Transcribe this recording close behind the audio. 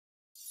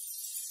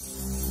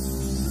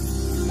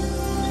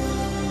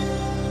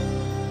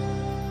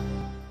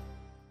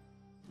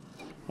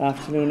Good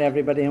afternoon,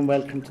 everybody, and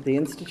welcome to the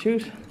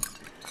Institute.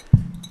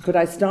 Could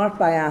I start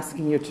by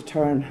asking you to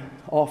turn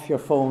off your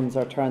phones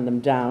or turn them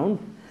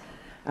down,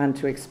 and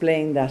to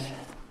explain that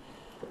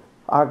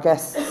our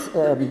guest's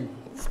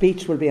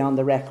speech will be on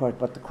the record,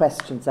 but the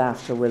questions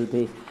after will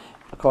be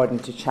according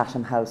to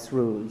Chatham House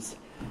rules,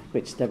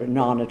 which they were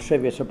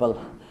non-attributable.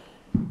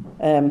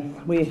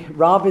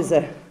 Rob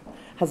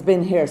has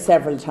been here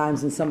several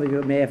times, and some of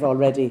you may have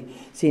already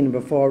seen him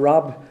before.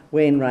 Rob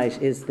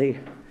Wainwright is the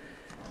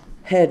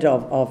head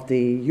of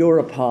the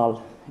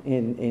Europol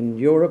in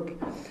Europe.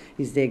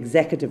 He's the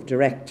executive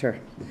director,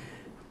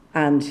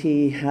 and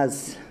he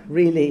has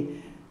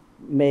really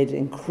made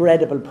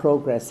incredible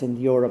progress in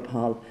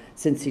Europol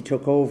since he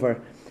took over.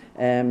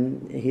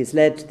 He's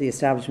led the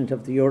establishment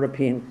of the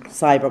European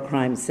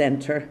Cybercrime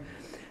Centre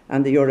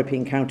and the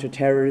European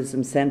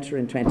Counter-Terrorism Centre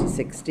in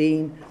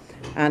 2016,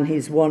 and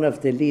he's one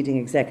of the leading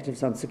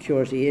executives on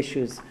security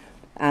issues.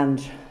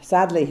 And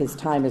sadly, his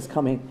time is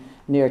coming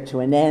near to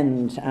an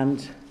end,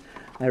 and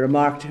I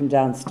remarked to him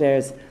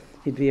downstairs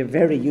he'd be a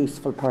very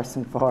useful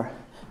person for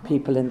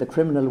people in the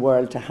criminal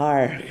world to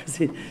hire, because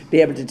he'd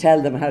be able to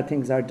tell them how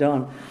things are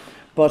done.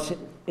 But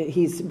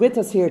he's with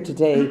us here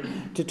today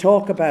to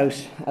talk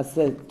about, as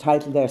the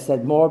title there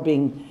said, more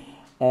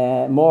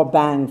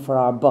bang for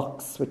our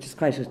bucks, which is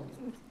quite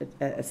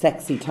a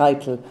sexy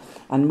title,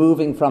 and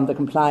moving from the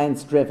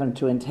compliance-driven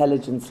to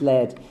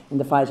intelligence-led in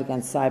the fight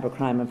against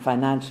cybercrime and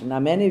financial. Now,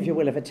 many of you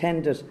will have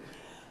attended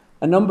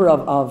a number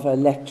of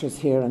lectures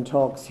here and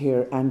talks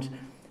here, and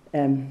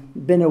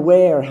been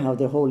aware how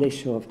the whole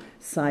issue of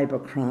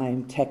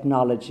cybercrime,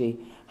 technology,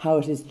 how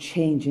it is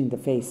changing the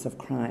face of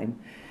crime.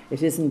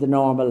 It isn't the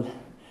normal,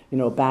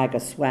 bag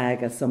of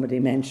swag, as somebody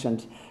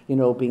mentioned,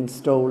 being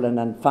stolen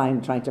and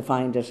trying to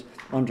find it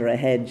under a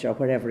hedge or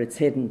wherever it's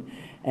hidden.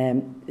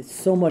 It's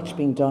so much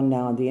being done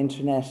now on the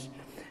internet.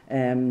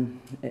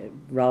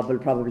 Rob will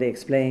probably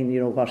explain,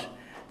 what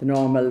the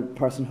normal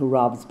person who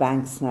robs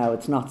banks now,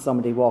 it's not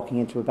somebody walking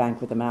into a bank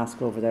with a mask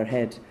over their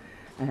head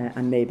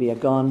and maybe a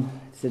gun.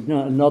 It's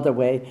another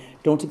way.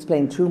 Don't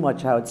explain too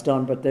much how it's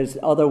done, but there's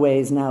other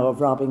ways now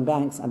of robbing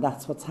banks, and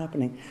that's what's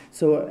happening.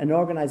 So an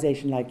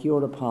organisation like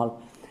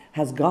Europol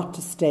has got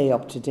to stay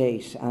up to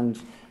date,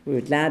 and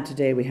we're glad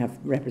today we have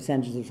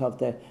representatives of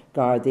the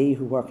Gardaí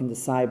who work in the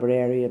cyber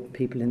area,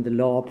 people in the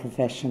law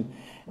profession,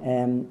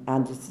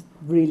 and it's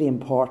really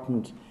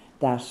important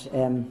that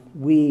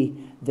we,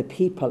 the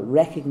people,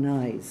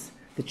 recognise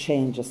the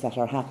changes that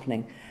are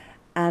happening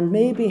and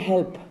maybe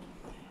help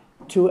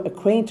to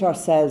acquaint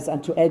ourselves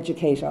and to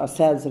educate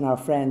ourselves and our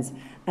friends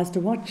as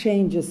to what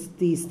changes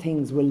these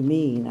things will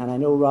mean. And I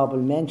know Rob will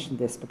mention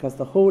this because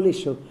the whole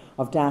issue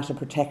of data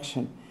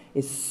protection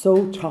is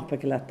so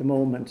topical at the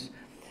moment.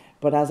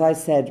 But as I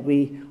said,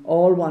 we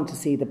all want to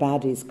see the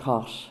baddies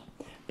caught,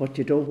 but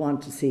you don't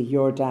want to see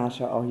your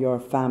data or your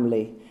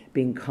family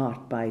being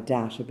caught by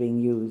data being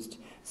used.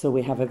 So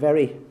we have a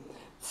very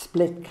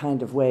split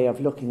kind of way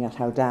of looking at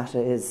how data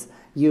is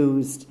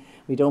used.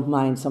 We don't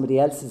mind somebody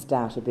else's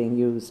data being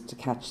used to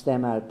catch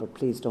them out, but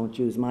please don't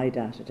use my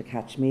data to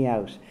catch me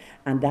out.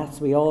 And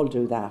we all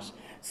do that.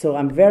 So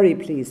I'm very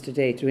pleased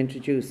today to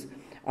introduce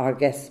our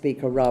guest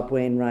speaker, Rob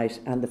Wainwright,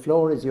 and the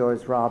floor is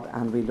yours, Rob,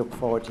 and we look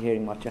forward to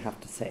hearing what you have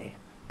to say.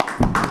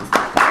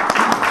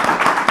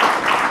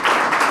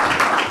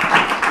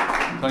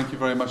 Thank you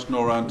very much,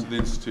 Nora, and to the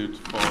Institute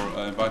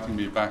for inviting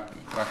me back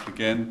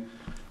again.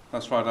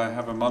 That's right, I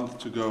have a month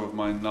to go of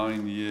my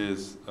 9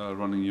 years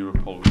running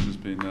Europol, which has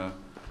been a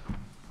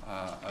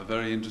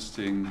very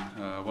interesting,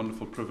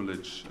 wonderful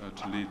privilege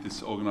to lead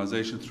this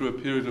organisation through a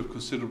period of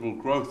considerable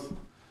growth,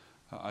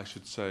 I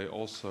should say.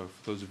 Also,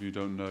 for those of you who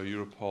don't know,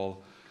 Europol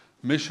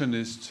mission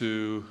is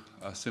to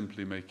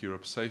simply make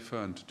Europe safer,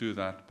 and to do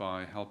that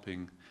by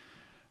helping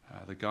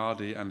the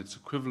Gardaí and its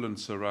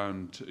equivalents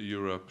around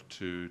Europe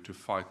to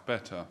fight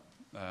better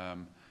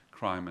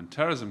crime and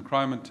terrorism.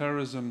 Crime and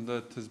terrorism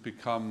that has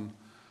become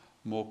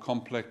more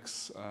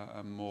complex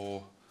and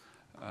more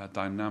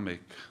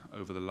dynamic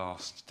over the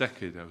last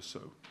decade or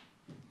so.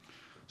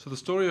 So the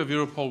story of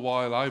Europol,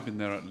 while I've been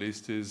there at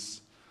least,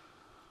 is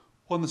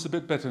one that's a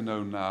bit better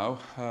known now.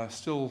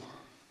 Still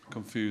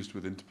confused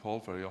with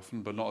Interpol very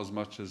often, but not as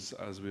much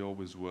as we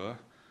always were.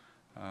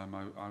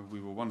 We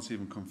were once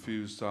even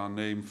confused our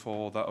name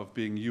for that of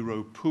being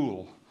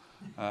Europol,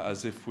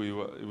 as if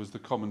it was the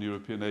common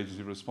European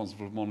agency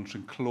responsible for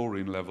monitoring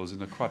chlorine levels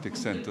in aquatic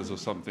centres or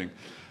something.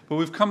 But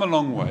we've come a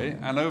long way,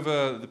 and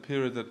over the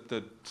period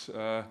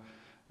that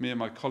me and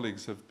my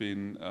colleagues have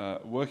been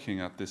working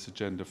at this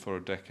agenda for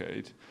a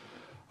decade,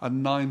 a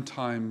 9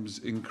 times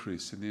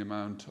increase in the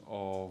amount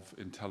of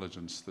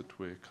intelligence that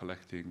we're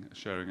collecting,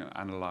 sharing and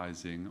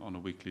analysing on a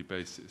weekly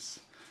basis,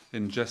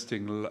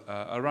 ingesting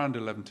around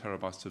 11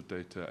 terabytes of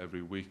data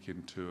every week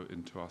into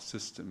our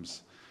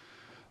systems.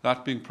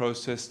 That being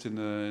processed in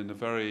a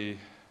very,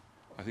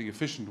 I think,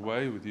 efficient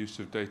way with the use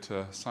of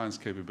data science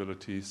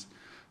capabilities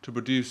to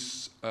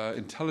produce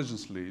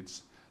intelligence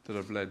leads that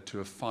have led to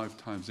a 5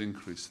 times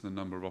increase in the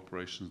number of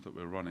operations that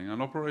we're running,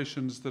 and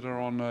operations that are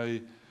on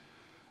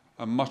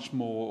a much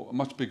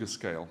bigger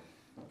scale.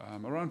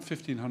 around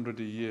 1,500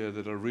 a year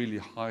that are really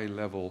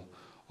high-level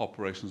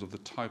operations of the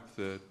type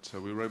that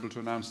we were able to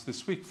announce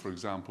this week, for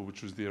example,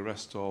 which was the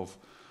arrest of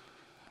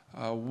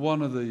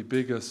one of the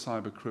biggest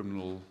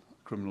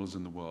criminals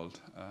in the world.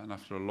 And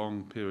after a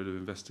long period of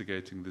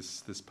investigating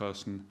this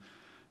person,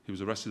 he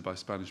was arrested by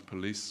Spanish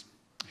police.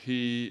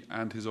 He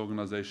and his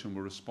organization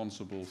were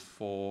responsible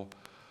for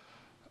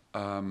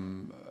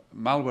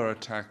malware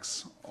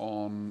attacks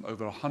on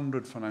over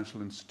 100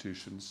 financial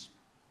institutions,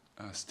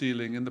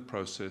 stealing in the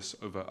process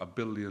over $1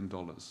 billion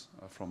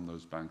from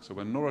those banks. So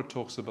when Nora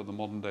talks about the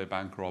modern-day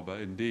bank robber,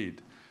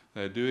 indeed,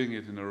 they're doing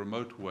it in a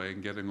remote way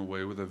and getting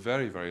away with a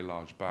very, very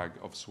large bag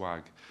of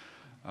swag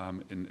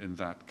in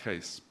that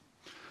case.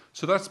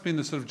 So that's been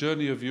the sort of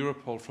journey of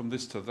Europol from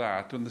this to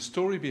that. And the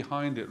story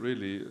behind it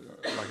really,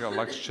 like I'd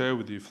like to share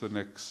with you for the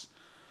next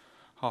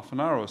half an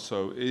hour or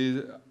so,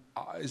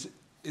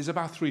 is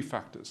about three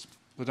factors.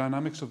 The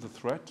dynamics of the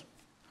threat,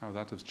 how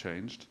that has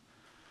changed,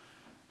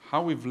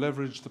 how we've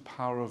leveraged the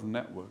power of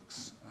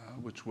networks,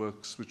 which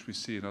we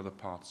see in other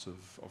parts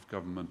of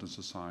government and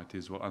society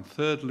as well. And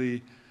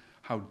thirdly,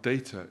 how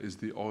data is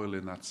the oil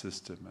in that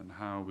system and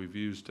how we've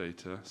used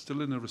data,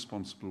 still in a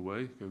responsible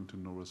way, going to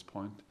Nora's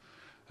point,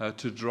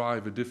 to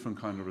drive a different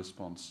kind of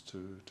response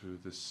to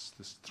this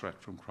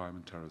threat from crime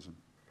and terrorism.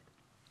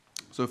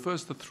 So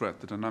first the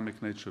threat, the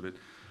dynamic nature of it,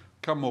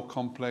 become more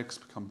complex,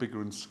 become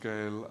bigger in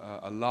scale,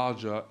 a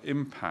larger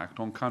impact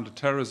on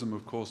counter-terrorism,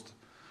 of course.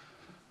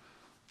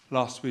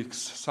 Last week's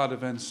sad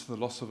events, the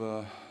loss of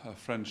a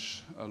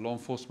French law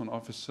enforcement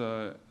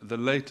officer, the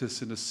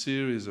latest in a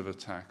series of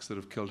attacks that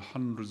have killed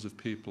hundreds of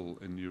people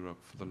in Europe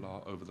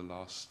over the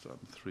last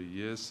 3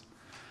 years.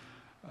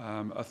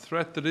 A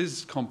threat that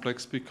is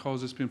complex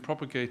because it's been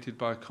propagated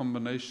by a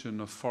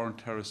combination of foreign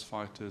terrorist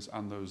fighters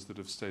and those that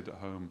have stayed at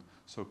home,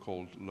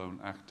 so-called lone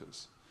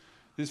actors.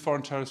 These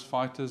foreign terrorist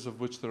fighters, of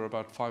which there are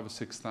about 5,000 or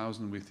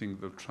 6,000, we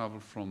think, that have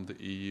travelled from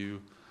the EU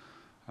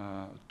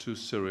to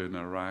Syria and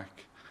Iraq,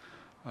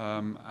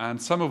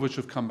 and some of which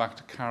have come back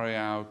to carry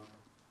out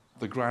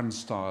the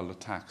grand-style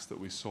attacks that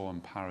we saw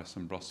in Paris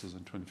and Brussels in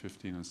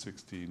 2015 and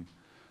 2016,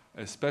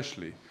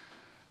 especially.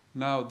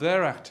 Now,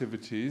 their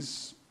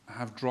activities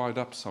have dried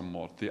up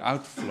somewhat. The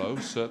outflow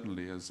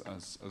certainly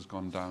has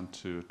gone down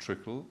to a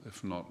trickle,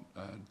 if not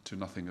to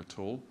nothing at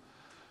all.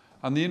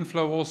 And the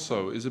inflow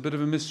also is a bit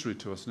of a mystery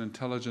to us, an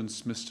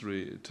intelligence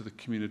mystery to the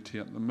community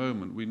at the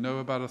moment. We know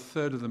about a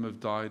third of them have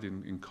died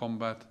in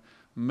combat.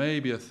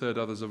 Maybe a third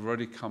others have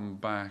already come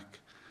back,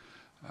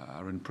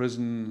 are in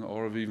prison,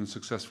 or have even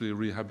successfully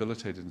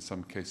rehabilitated in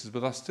some cases.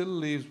 But that still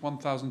leaves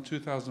 1,000,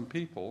 2,000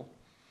 people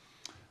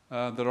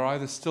that are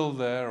either still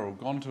there or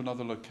gone to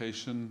another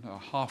location,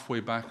 halfway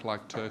back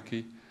like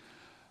Turkey,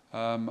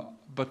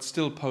 but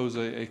still pose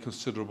a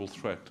considerable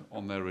threat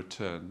on their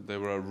return. They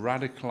were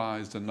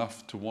radicalized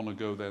enough to want to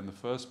go there in the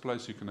first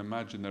place. You can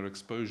imagine their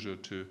exposure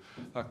to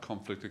that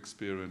conflict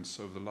experience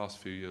over the last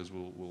few years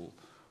will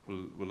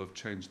have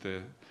changed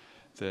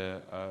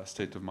their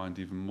state of mind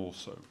even more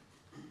so.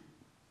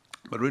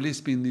 But really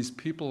it's been these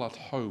people at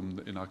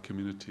home in our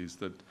communities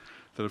that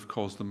have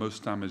caused the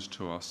most damage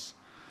to us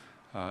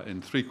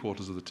in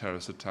 3/4 of the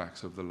terrorist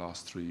attacks over the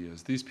last 3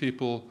 years. These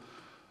people,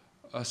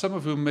 some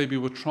of whom maybe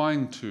were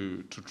trying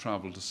to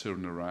travel to Syria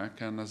and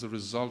Iraq, and as a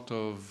result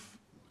of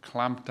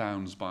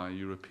clampdowns by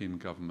European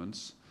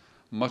governments,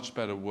 much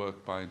better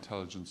work by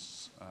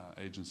intelligence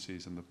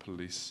agencies and the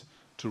police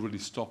to really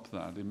stop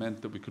that, it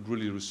meant that we could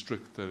really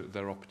restrict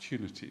their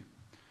opportunity.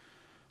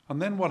 And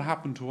then what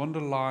happened to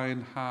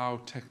underline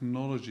how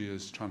technology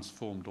has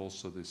transformed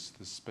also this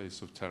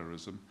space of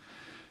terrorism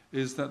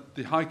is that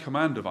the high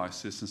command of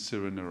ISIS in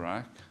Syria and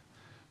Iraq,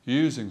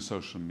 using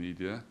social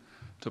media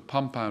to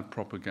pump out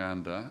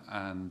propaganda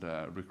and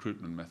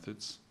recruitment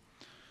methods,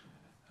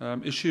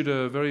 issued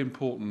a very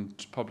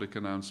important public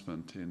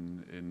announcement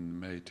in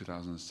May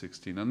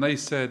 2016. And they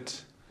said,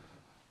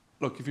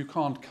 look, if you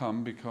can't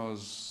come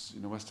because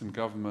Western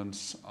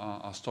governments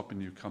are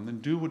stopping you come,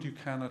 then do what you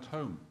can at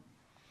home.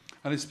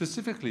 And it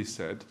specifically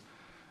said,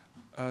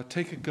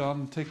 take a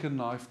gun, take a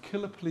knife,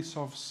 kill a police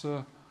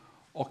officer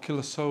or kill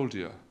a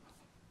soldier.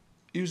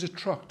 Use a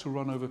truck to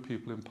run over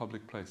people in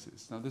public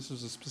places. Now, this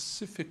was a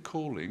specific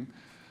calling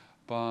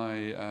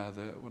by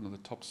one of the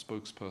top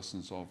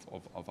spokespersons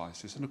of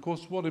ISIS. And of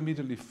course, what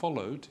immediately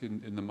followed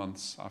in the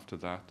months after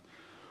that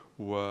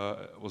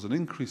was an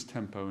increased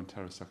tempo in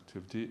terrorist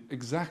activity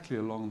exactly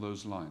along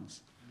those lines.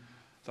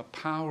 The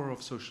power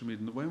of social media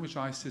and the way in which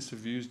ISIS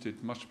have used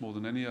it much more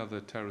than any other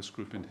terrorist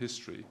group in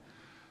history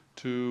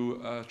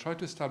to try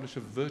to establish a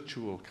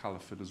virtual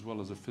caliphate as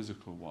well as a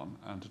physical one,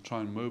 and to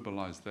try and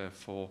mobilize,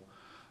 therefore,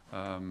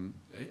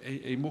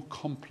 a more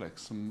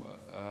complex and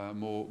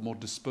more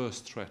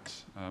dispersed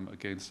threat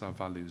against our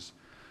values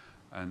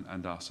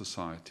and our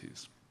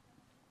societies.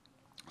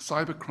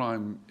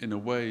 Cybercrime, in a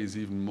way, is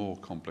even more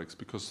complex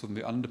because some of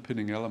the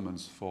underpinning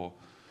elements for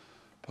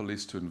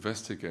police to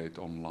investigate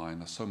online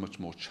are so much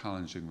more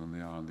challenging than they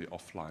are in the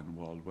offline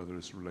world, whether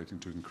it's relating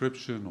to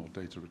encryption or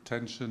data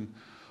retention,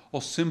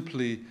 or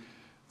simply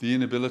the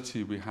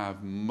inability we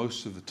have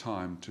most of the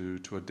time to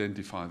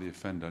identify the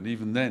offender. And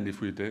even then,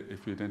 if we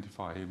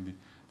identify him,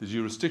 the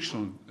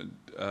jurisdictional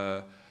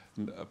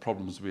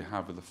problems we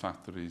have with the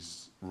fact that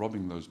he's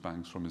robbing those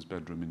banks from his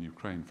bedroom in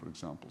Ukraine, for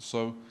example.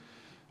 So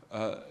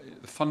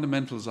the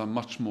fundamentals are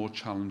much more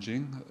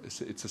challenging.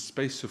 It's a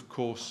space, of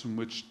course, in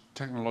which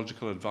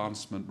technological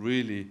advancement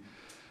really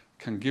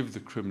can give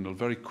the criminal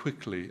very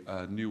quickly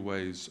new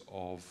ways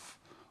of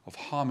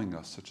harming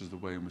us, such as the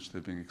way in which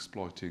they've been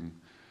exploiting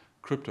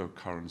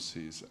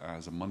cryptocurrencies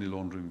as a money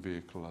laundering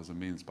vehicle, as a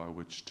means by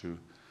which to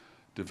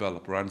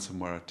develop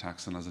ransomware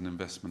attacks, and as an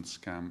investment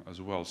scam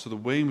as well. So the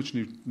way in which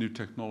new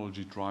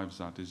technology drives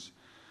that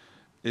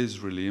is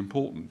really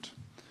important.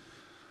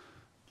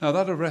 Now,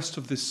 that arrest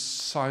of this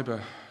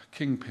cyber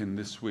kingpin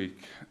this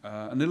week,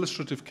 an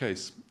illustrative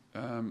case.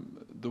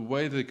 The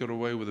way they got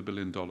away with $1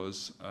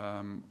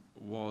 billion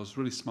was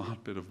really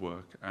smart bit of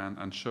work,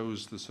 and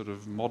shows the sort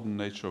of modern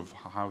nature of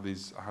how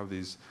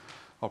these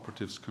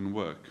operatives can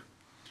work.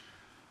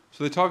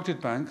 So they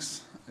targeted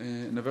banks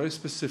in a very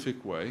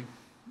specific way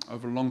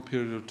over a long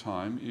period of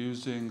time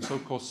using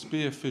so-called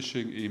spear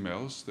phishing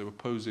emails. They were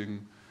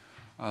posing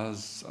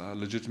as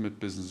legitimate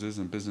businesses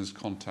and business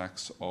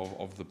contacts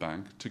of the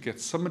bank to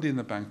get somebody in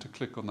the bank to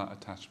click on that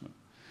attachment.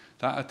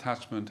 That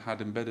attachment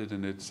had embedded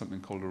in it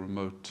something called a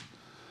remote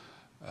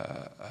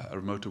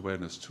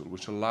awareness tool,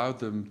 which allowed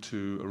them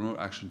to, a remote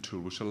action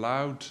tool, which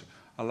allowed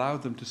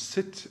them to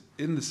sit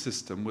in the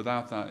system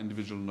without that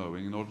individual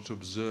knowing, in order to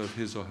observe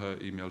his or her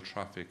email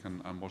traffic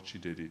and what she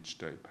did each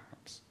day,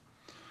 perhaps.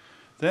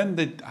 Then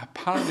they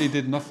apparently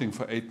did nothing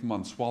for 8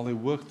 months while they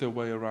worked their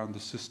way around the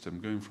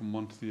system, going from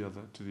one to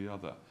the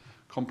other,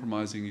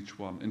 compromising each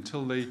one,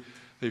 until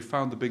they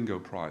found the bingo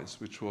prize,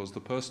 which was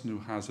the person who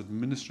has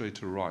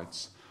administrator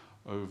rights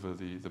over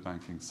the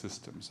banking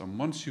systems. And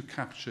once you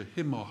capture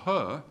him or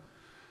her,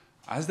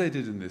 as they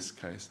did in this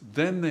case,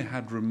 then they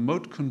had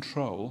remote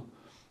control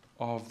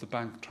of the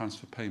bank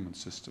transfer payment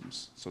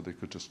systems. So they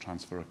could just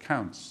transfer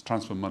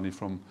money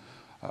from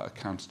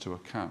accounts to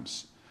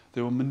accounts.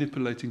 They were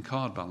manipulating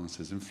card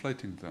balances,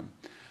 inflating them.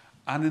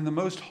 And in the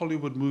most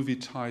Hollywood movie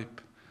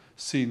type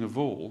scene of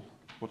all,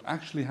 what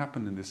actually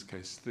happened in this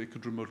case, they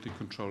could remotely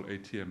control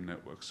ATM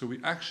networks. So we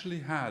actually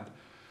had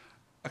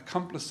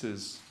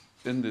accomplices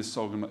in this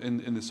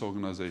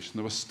organization.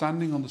 They were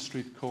standing on the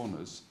street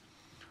corners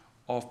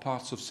of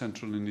parts of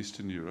Central and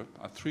Eastern Europe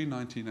at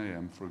 3:19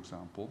 a.m., for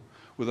example,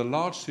 with a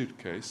large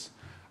suitcase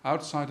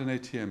outside an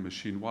ATM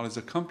machine, while his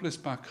accomplice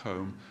back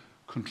home,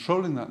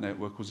 controlling that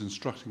network, was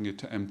instructing it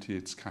to empty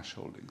its cash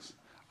holdings.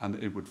 And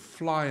it would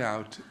fly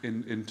out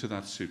into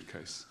that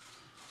suitcase.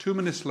 2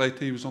 minutes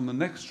later, he was on the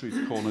next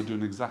street corner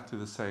doing exactly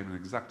the same, and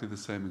exactly the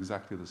same,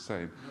 exactly the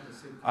same.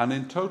 And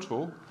in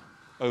total,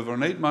 over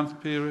an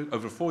 8-month period,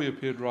 over a 4-year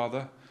period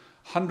rather,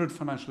 100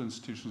 financial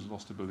institutions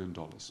lost $1 billion.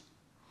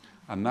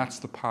 And that's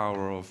the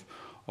power of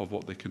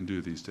what they can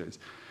do these days.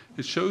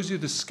 It shows you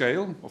the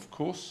scale, of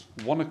course.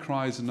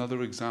 WannaCry is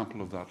another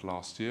example of that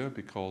last year,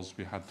 because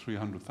we had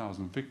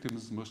 300,000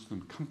 victims, most of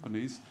them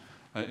companies,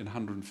 in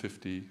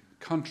 150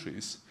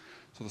 countries.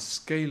 So the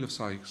scale of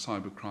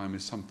cybercrime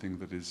is something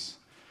that is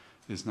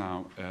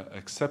now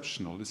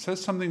exceptional. It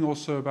says something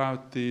also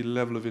about the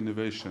level of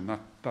innovation.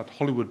 That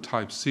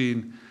Hollywood-type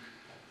scene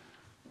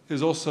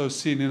is also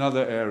seen in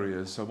other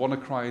areas. So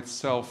WannaCry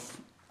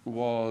itself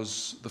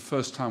was the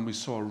first time we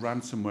saw a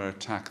ransomware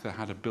attack that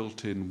had a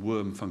built-in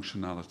worm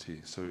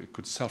functionality, so it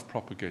could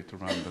self-propagate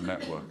around the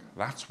network.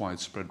 That's why it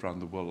spread around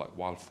the world like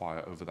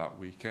wildfire over that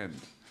weekend.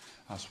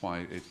 That's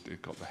why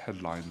it got the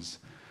headlines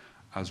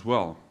as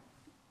well.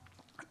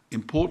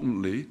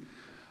 Importantly,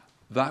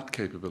 that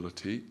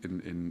capability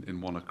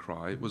in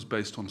WannaCry was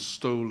based on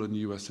stolen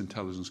US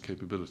intelligence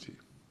capability.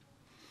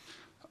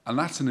 And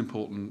that's an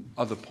important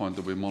other point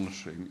that we're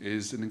monitoring,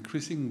 is an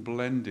increasing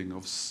blending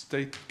of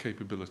state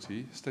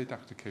capability, state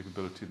actor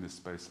capability in this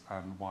space,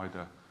 and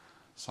wider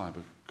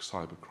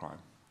cybercrime.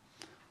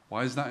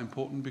 Why is that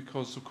important?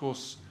 Because, of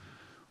course,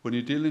 when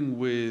you're dealing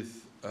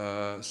with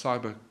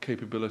cyber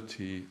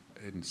capability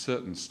in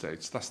certain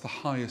states, that's the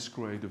highest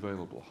grade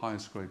available,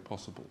 highest grade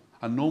possible.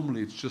 And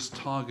normally it's just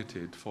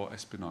targeted for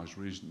espionage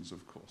reasons,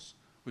 of course,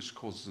 which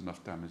causes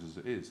enough damage as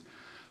it is.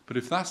 But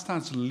if that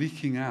starts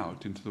leaking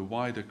out into the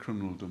wider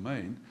criminal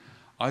domain,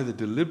 either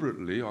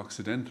deliberately or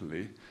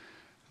accidentally,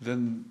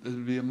 then there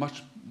will be a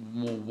much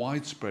more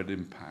widespread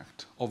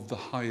impact of the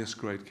highest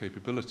grade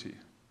capability.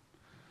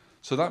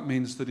 So that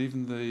means that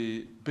even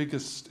the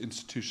biggest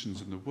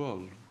institutions in the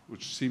world,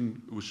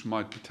 which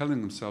might be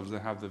telling themselves they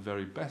have the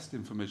very best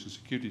information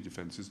security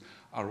defenses,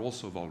 are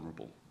also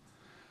vulnerable.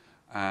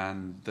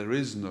 And there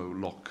is no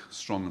lock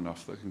strong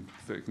enough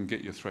that can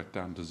get your threat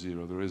down to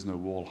zero. There is no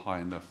wall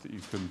high enough that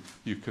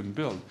you can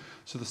build.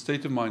 So the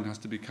state of mind has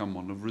to become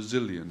one of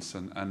resilience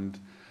and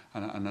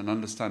an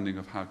understanding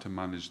of how to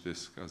manage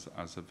this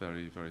as a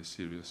very, very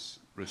serious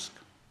risk.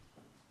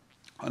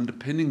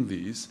 Underpinning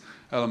these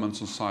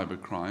elements of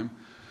cybercrime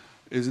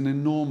is an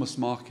enormous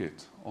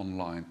market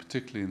online,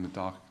 particularly in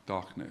the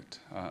darknet,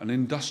 an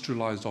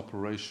industrialized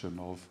operation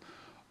of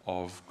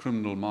of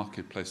criminal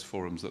marketplace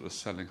forums that are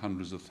selling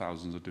hundreds of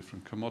thousands of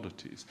different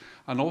commodities,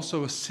 and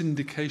also a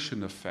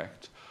syndication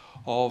effect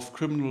of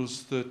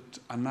criminals that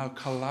are now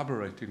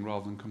collaborating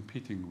rather than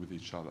competing with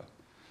each other.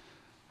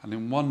 And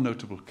in one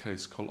notable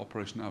case called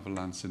Operation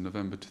Avalanche in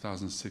November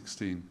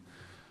 2016,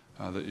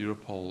 that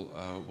Europol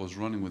was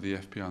running with the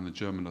FBI and the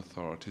German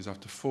authorities,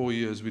 after 4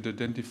 years we'd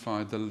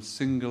identified the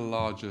single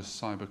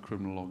largest cyber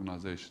criminal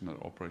organization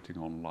that operating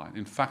online.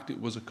 In fact,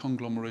 it was a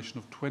conglomeration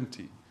of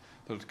 20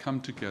 that had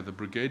come together,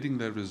 brigading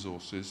their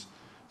resources,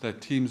 their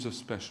teams of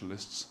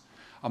specialists.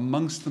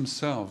 Amongst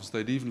themselves,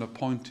 they'd even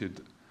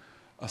appointed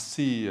a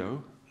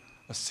CEO,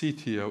 a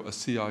CTO, a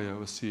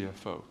CIO, a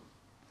CFO.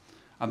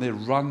 And they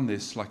run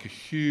this like a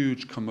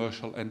huge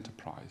commercial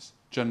enterprise,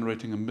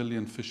 generating 1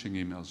 million phishing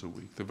emails a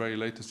week, the very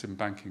latest in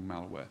banking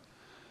malware.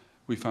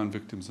 We found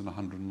victims in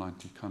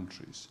 190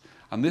 countries.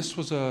 And this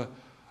was a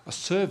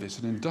service,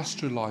 an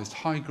industrialized,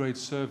 high-grade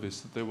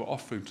service that they were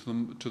offering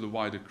to the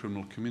wider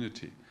criminal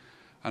community.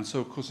 And so,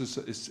 of course, it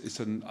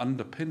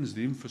underpins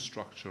the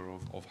infrastructure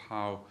of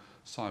how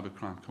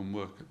cybercrime can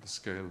work at the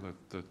scale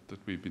that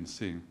we've been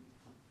seeing.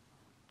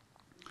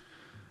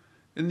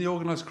 In the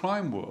organized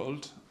crime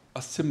world,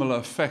 a similar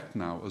effect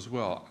now as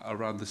well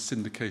around the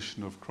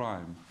syndication of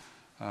crime.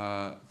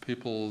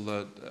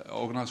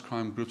 Organized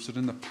crime groups that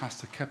in the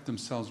past have kept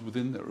themselves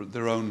within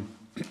their own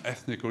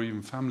ethnic or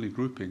even family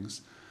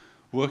groupings,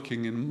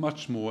 working in a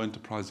much more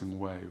enterprising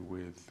way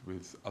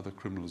with other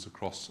criminals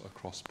across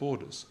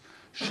borders,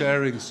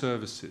 sharing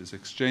services,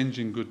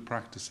 exchanging good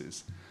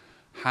practices,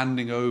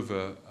 handing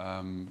over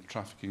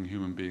trafficking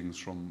human beings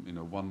from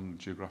one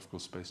geographical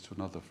space to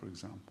another, for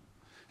example.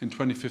 In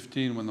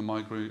 2015, when the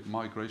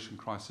migration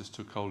crisis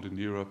took hold in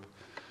Europe,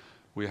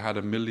 we had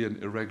 1 million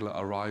irregular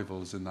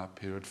arrivals in that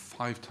period,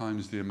 5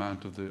 times the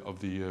amount of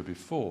the year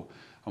before.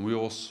 And we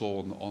all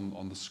saw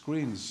on the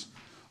screens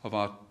of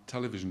our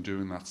television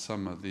during that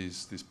summer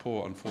these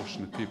poor,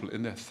 unfortunate people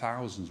in their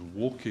thousands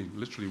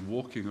literally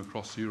walking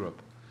across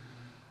Europe.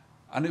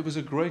 And it was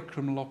a great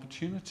criminal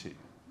opportunity.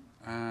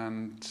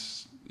 And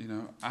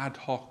ad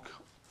hoc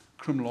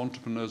criminal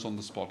entrepreneurs on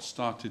the spot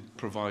started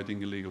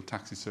providing illegal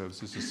taxi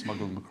services to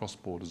smuggle them across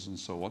borders and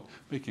so on,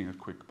 making a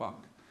quick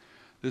buck.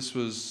 This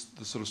was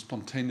the sort of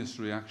spontaneous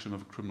reaction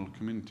of a criminal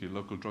community,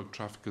 local drug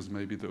traffickers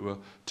maybe that were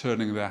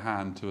turning their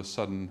hand to a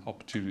sudden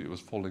opportunity that was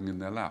falling in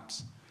their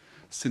laps.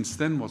 Since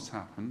then, what's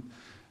happened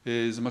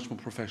is a much more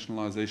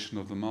professionalization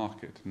of the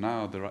market.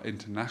 Now there are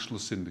international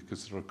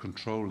syndicates that are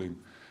controlling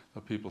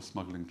the people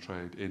smuggling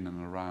trade in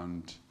and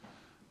around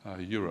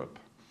Europe.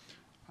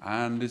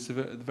 And it's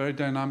very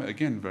dynamic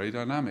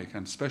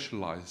and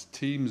specialized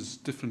teams,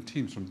 different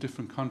teams from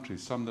different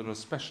countries, some that are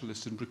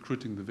specialists in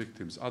recruiting the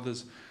victims,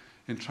 others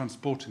in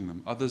transporting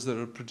them, others that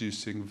are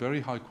producing very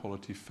high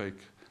quality fake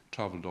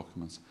travel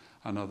documents,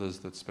 and others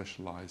that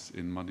specialize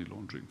in money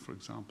laundering, for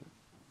example.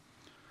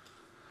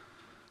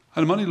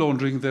 And money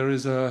laundering, there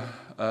is a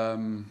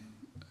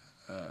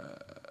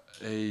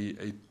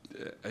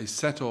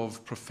set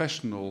of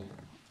professional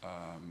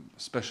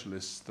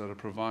specialists that are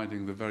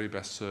providing the very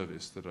best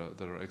service, that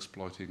are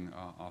exploiting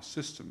our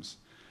systems.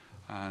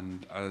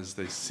 And as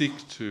they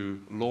seek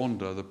to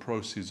launder the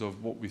proceeds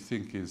of what we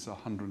think is a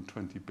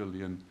 120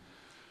 billion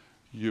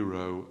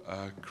euro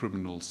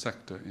criminal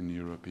sector in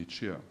Europe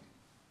each year.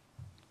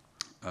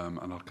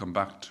 And I'll come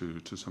back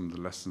to some of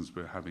the lessons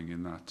we're having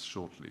in that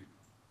shortly.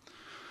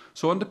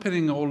 So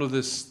underpinning all of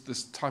this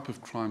type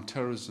of crime,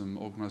 terrorism,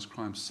 organized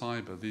crime,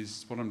 cyber,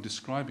 what I'm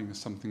describing is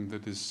something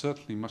that is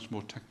certainly much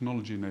more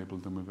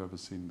technology-enabled than we've ever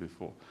seen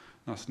before.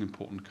 That's an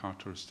important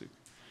characteristic.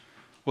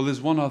 Well, there's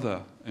one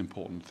other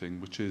important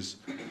thing, which is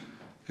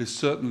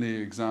certainly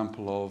an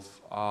example of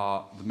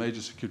the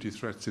major security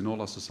threats in all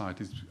our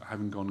societies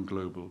having gone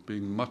global,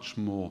 being much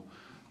more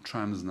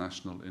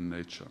transnational in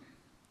nature.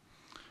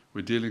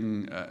 We're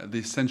dealing, the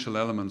essential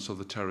elements of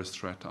the terrorist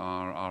threat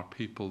are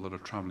people that are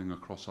traveling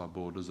across our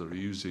borders, that are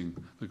using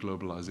the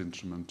globalized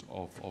instrument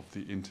of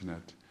the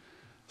internet.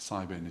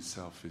 Cyber in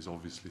itself is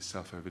obviously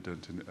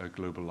self-evident and a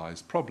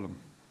globalized problem.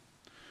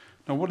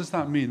 Now, what does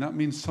that mean? That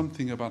means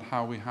something about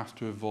how we have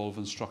to evolve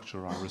and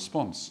structure our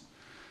response,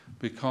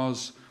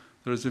 because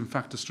there is in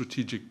fact a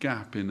strategic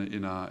gap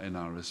in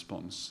our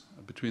response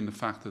between the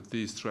fact that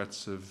these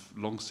threats have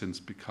long since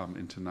become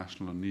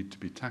international and need to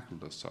be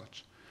tackled as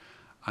such,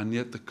 and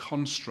yet the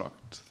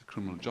construct, the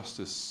criminal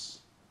justice,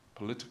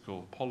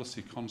 political,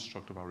 policy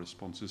construct of our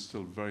response is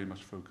still very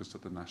much focused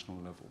at the national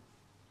level.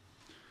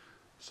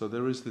 So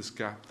there is this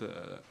gap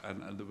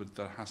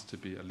that has to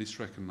be at least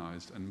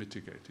recognized and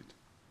mitigated.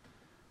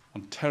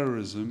 On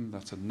terrorism,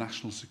 that's a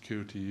national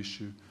security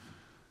issue.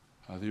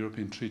 The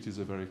European treaties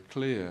are very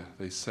clear.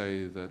 They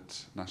say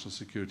that national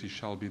security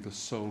shall be the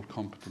sole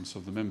competence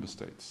of the member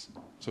states.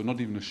 So not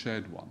even a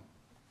shared one,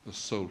 the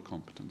sole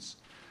competence.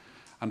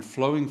 And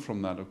flowing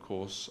from that, of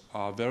course,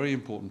 are very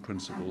important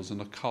principles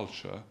and a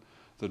culture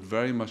that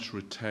very much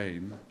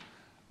retain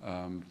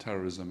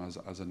terrorism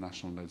as a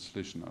national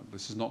legislation. Now,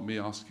 this is not me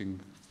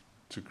asking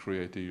to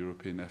create a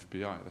European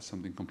FBI. That's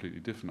something completely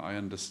different. I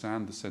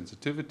understand the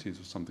sensitivities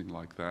of something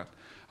like that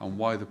and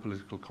why the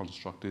political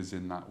construct is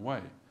in that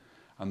way.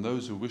 And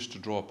those who wish to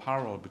draw a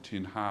parallel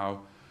between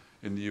how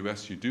in the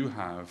US you do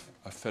have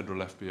a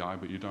federal FBI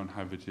but you don't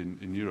have it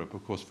in Europe,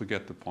 of course,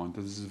 forget the point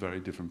that this is a very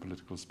different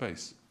political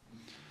space.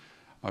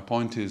 My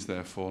point is,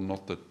 therefore,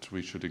 not that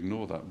we should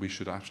ignore that. We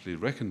should actually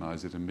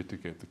recognize it and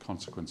mitigate the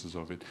consequences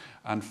of it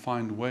and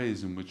find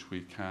ways in which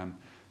we can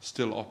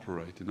still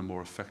operate in a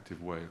more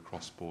effective way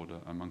across border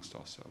amongst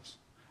ourselves.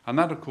 And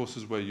that, of course,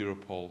 is where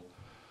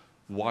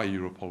why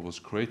Europol was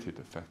created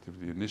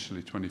effectively,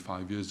 initially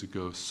 25 years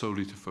ago,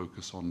 solely to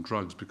focus on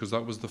drugs, because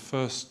that was the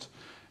first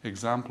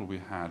example we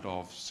had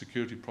of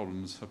security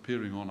problems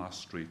appearing on our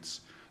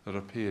streets that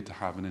appeared to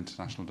have an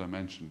international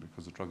dimension,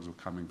 because the drugs were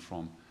coming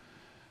from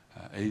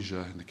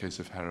Asia in the case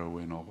of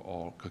heroin,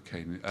 or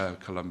cocaine,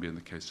 Colombia in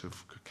the case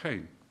of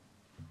cocaine.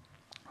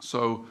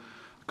 So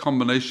a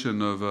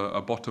combination of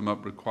a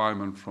bottom-up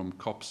requirement from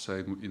cops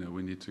saying,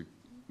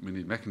 we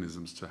need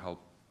mechanisms to help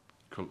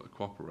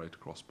cooperate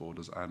across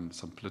borders, and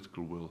some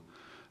political will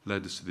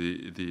led us to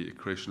the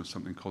creation of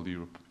something called the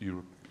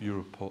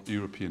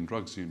European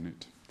Drugs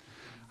Unit.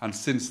 And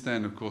since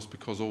then, of course,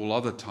 because all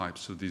other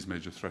types of these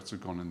major threats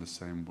have gone in the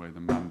same way, the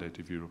mandate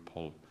of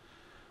Europol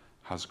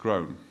has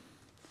grown.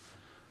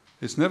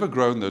 It's never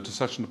grown, though, to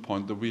such a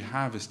point that we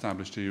have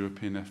established a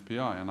European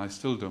FBI, and I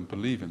still don't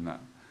believe in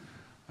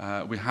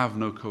that. We have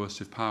no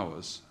coercive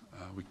powers.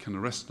 We can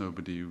arrest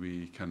nobody,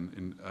 we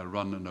can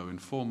run no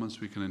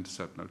informants, we can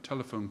intercept no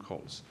telephone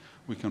calls,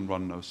 we can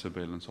run no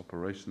surveillance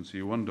operations. So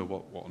you wonder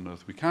what on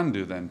earth we can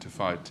do then to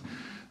fight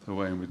the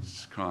way in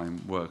which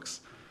crime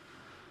works.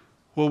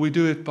 Well, we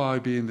do it by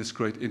being this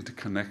great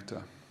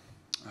interconnector,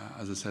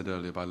 as I said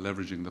earlier, by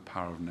leveraging the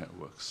power of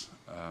networks,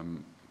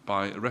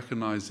 by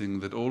recognizing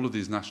that all of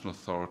these national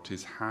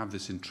authorities have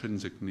this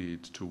intrinsic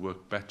need to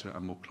work better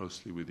and more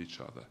closely with each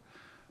other.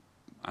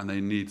 And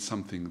they need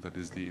something that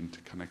is the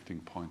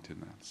interconnecting point in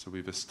that. So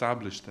we've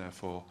established,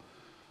 therefore,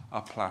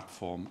 a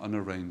platform, an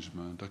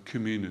arrangement, a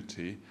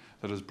community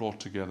that has brought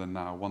together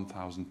now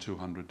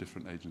 1,200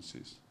 different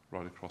agencies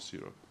right across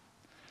Europe.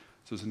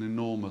 So it's an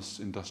enormous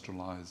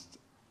industrialized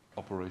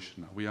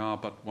operation now. We are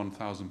but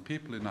 1,000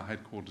 people in our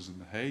headquarters in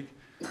The Hague,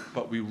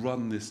 but we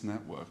run this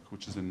network,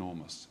 which is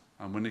enormous.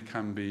 And when it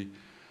can be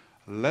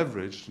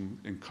leveraged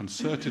and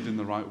concerted in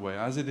the right way,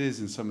 as it is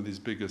in some of these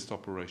biggest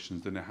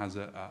operations, then it has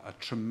a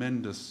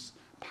tremendous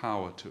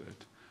power to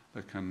it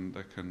that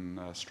can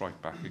strike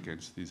back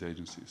against these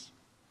agencies.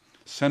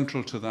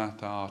 Central to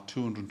that are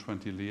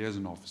 220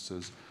 liaison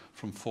officers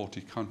from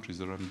 40 countries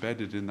that are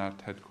embedded in that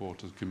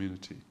headquarters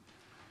community.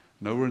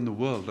 Nowhere in the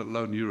world, let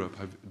alone Europe,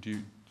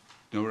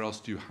 nowhere else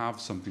do you have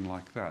something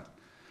like that.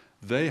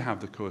 They have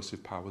the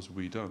coercive powers,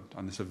 we don't.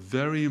 And it's a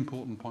very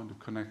important point of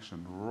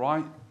connection,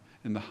 right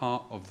in the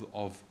heart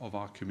of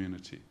our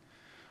community.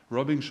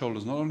 Rubbing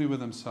shoulders not only with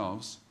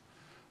themselves,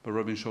 but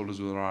rubbing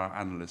shoulders with our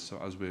analysts. So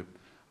as we're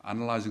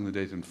analyzing the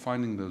data and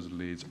finding those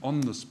leads,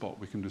 on the spot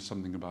we can do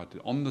something about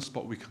it. On the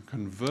spot we can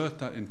convert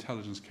that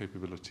intelligence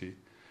capability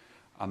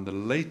and the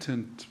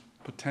latent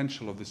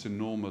potential of this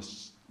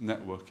enormous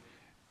network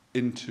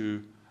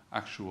into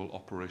actual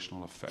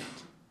operational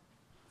effect.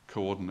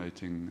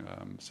 Coordinating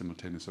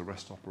simultaneous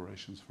arrest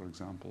operations, for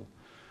example,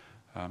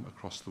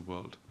 across the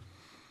world.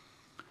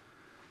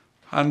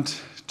 And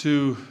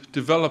to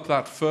develop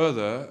that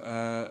further,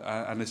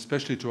 and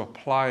especially to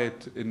apply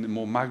it in a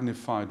more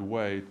magnified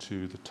way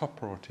to the top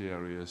priority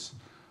areas,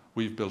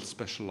 we've built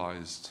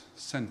specialized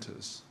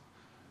centers.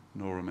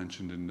 Nora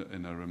mentioned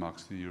in her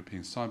remarks the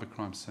European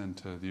Cybercrime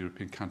Center, the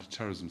European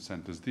Counter-Terrorism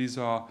centers. These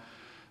are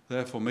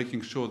therefore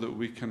making sure that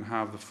we can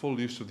have the full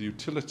use of the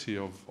utility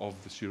of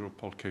this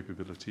Europol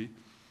capability,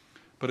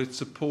 but it's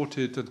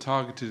supported and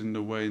targeted in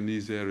a way in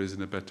these areas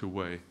in a better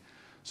way,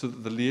 so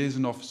that the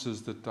liaison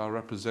officers that are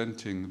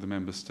representing the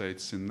member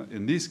states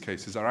in these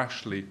cases are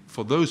actually,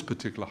 for those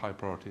particular high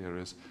priority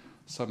areas,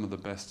 some of the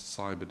best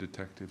cyber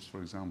detectives,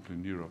 for example,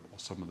 in Europe, or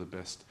some of the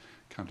best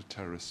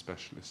counter-terrorist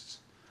specialists.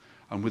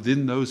 And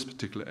within those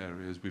particular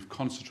areas, we've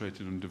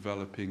concentrated on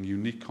developing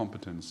unique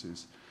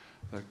competencies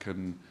that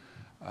can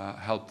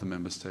help the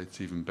member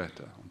states even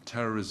better. On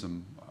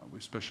terrorism,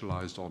 we've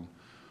specialized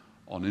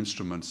on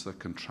instruments that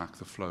can track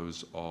the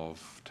flows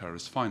of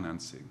terrorist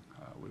financing.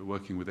 We're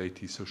working with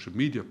 80 social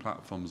media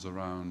platforms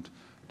around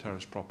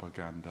terrorist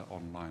propaganda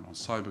online, on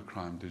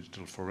cybercrime,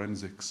 digital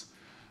forensics,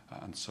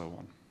 and so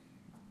on.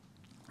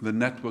 The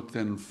network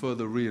then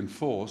further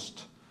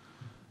reinforced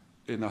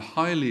in a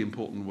highly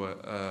important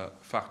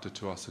factor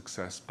to our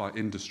success by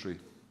industry,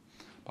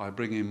 by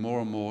bringing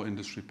more and more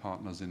industry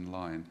partners in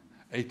line.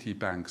 80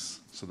 banks,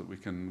 so that we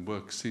can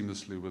work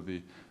seamlessly with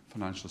the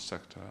financial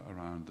sector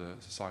around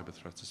cyber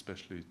threats,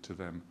 especially to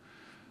them.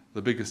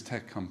 The biggest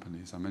tech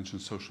companies, I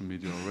mentioned social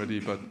media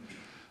already, but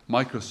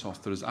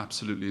Microsoft, that is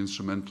absolutely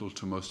instrumental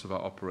to most of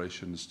our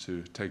operations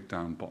to take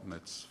down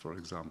botnets, for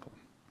example.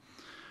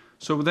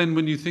 So then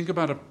when you think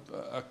about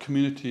a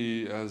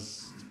community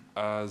as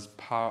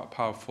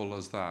powerful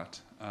as that,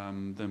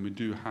 then we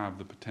do have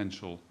the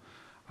potential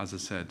as I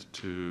said,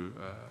 to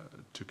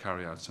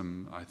carry out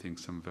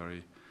some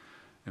very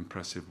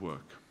impressive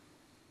work.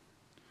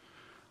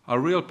 Our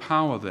real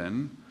power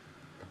then,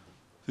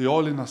 the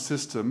oil in our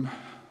system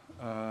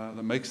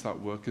that makes that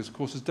work is, of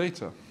course, is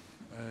data.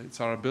 It's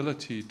our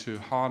ability to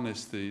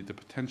harness the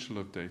potential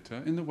of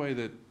data in the way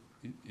that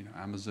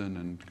Amazon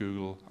and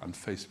Google and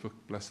Facebook,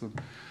 bless them,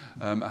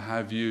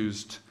 have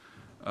used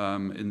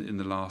in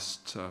the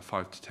last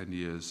 5 to 10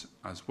 years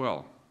as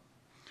well.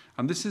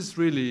 And this is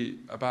really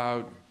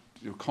about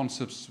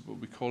concepts, what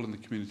we call in the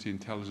community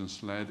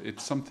intelligence-led.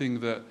 It's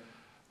something that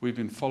we've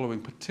been following,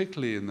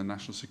 particularly in the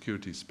national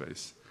security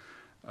space,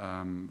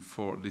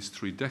 for at least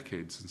 3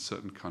 decades in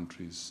certain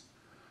countries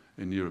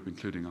in Europe,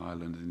 including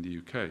Ireland and the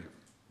UK.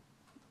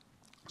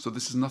 So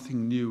this is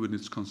nothing new in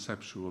its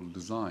conceptual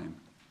design.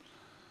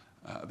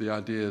 The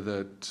idea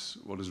that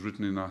what is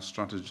written in our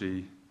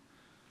strategy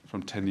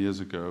from 10 years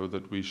ago,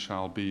 that we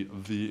shall be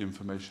the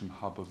information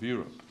hub of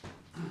Europe.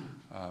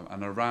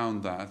 And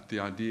around that, the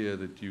idea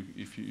that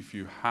if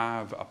you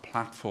have a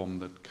platform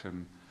that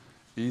can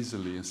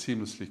easily and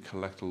seamlessly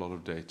collect a lot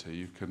of data,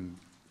 you can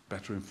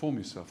better inform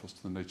yourself as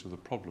to the nature of the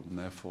problem and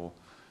therefore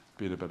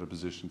be in a better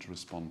position to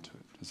respond to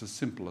it. It's as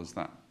simple as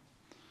that.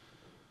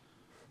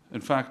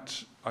 In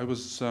fact, I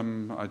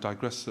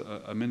digress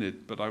a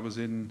minute, but I was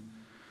in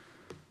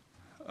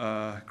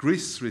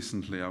Greece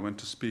recently. I went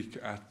to speak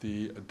at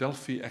the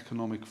Delphi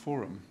Economic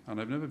Forum, and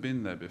I've never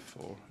been there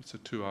before. It's a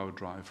 2-hour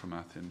drive from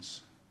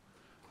Athens.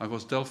 Of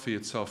course, Delphi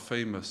itself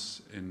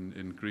famous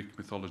in Greek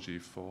mythology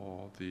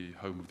for the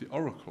home of the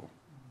oracle,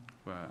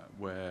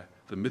 where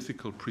the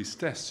mythical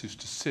priestess used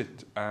to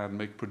sit and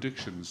make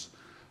predictions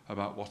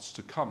about what's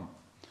to come.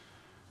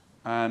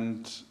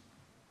 And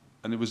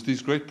it was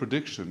these great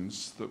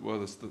predictions that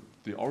were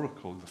the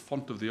oracle, the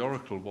font of the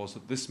oracle was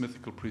that this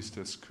mythical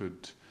priestess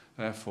could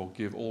therefore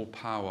give all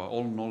power,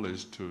 all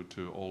knowledge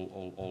to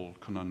all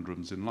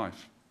conundrums in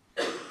life.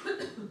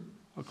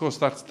 Of course,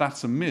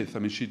 that's a myth. I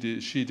mean, she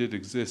did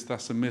exist.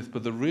 That's a myth.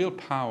 But the real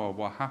power,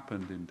 what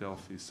happened in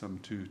Delphi some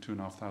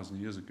 2,500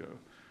 years ago,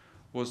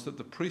 was that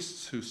the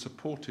priests who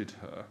supported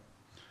her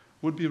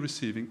would be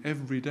receiving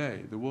every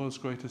day the world's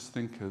greatest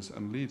thinkers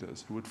and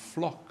leaders who would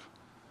flock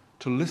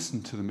to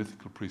listen to the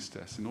mythical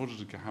priestess in order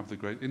to have the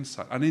great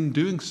insight. And in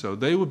doing so,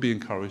 they would be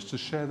encouraged to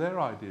share their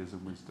ideas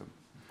and wisdom.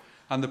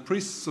 And the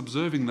priests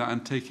observing that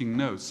and taking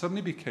notes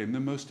suddenly became the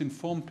most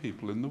informed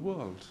people in the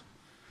world.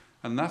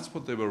 And that's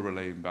what they were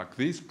relaying back.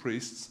 These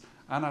priests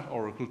and that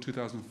oracle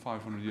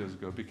 2,500 years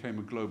ago became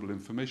a global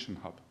information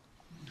hub,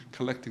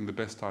 collecting the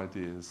best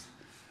ideas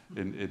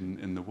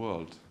in the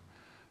world.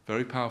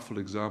 Very powerful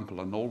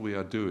example, and all we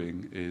are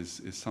doing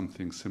is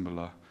something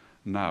similar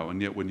now.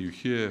 And yet when you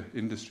hear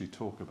industry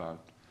talk about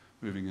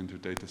moving into a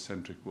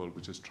data-centric world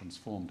which has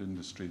transformed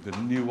industry, the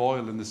new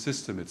oil in the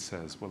system, it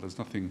says, well, there's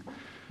nothing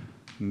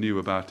new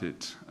about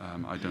it,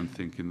 I don't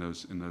think, in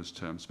those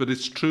terms. But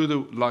it's true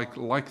that,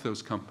 like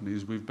those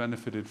companies, we've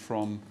benefited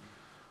from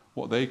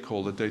what they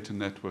call the data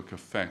network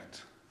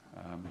effect.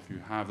 If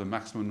you have the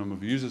maximum number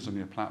of users on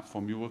your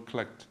platform, you will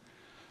collect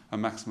a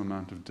maximum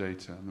amount of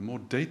data. And the more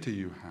data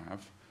you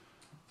have,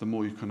 the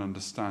more you can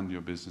understand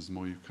your business, the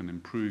more you can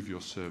improve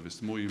your service.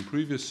 The more you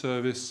improve your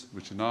service,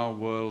 which in our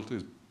world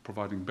is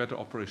providing better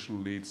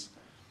operational leads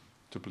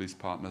to police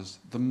partners,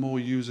 the more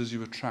users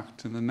you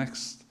attract in the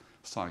next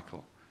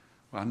cycle.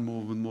 And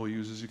with more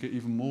users, you get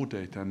even more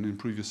data and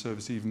improve your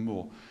service even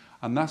more.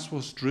 And that's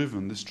what's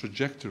driven this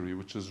trajectory,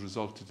 which has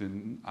resulted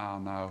in our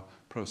now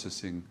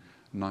processing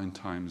 9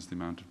 times the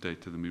amount of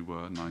data than we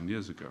were 9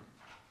 years ago.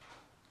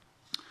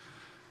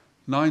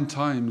 9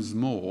 times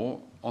more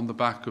on the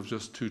back of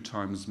just 2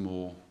 times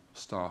more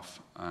staff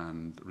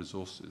and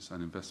resources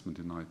and investment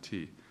in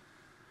IT.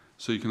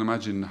 So you can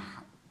imagine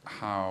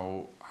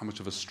how much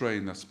of a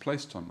strain that's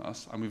placed on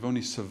us, and we've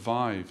only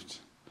survived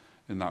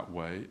in that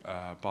way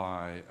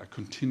by a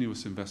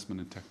continuous investment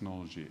in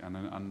technology and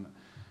an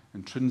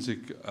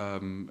intrinsic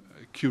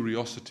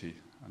curiosity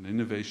and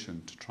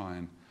innovation to try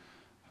and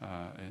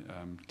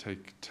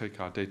take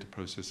our data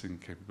processing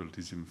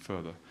capabilities even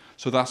further.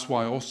 So that's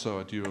why also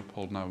at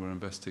Europol now we're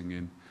investing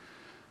in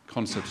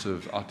concepts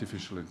of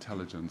artificial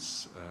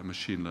intelligence,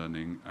 machine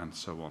learning, and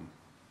so on.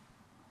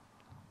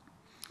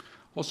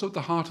 Also at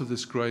the heart of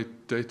this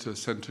great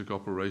data-centric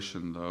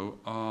operation, though,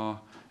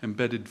 are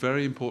embedded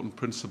very important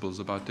principles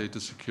about data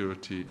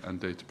security and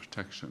data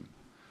protection.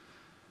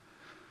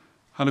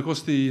 And of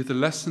course, the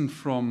lesson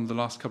from the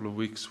last couple of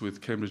weeks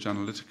with Cambridge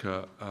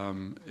Analytica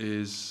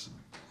is,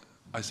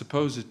 I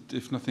suppose,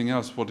 if nothing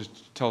else, what it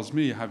tells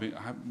me,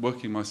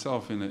 working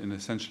myself in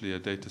essentially a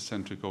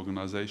data-centric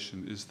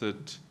organization, is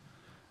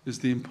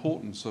the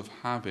importance of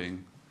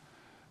having,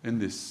 in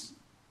this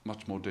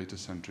much more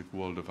data-centric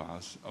world of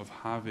ours, of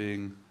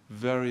having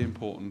very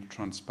important,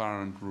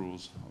 transparent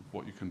rules of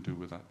what you can do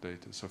with that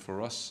data. So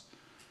for us,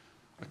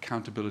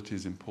 accountability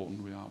is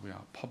important. We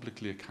are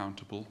publicly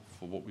accountable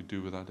for what we do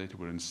with our data.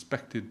 We're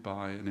inspected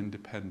by an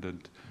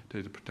independent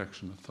data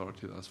protection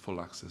authority that has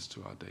full access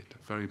to our data.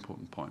 Very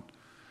important point,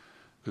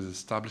 because it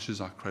establishes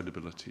our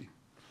credibility,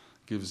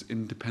 gives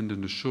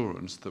independent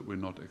assurance that we're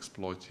not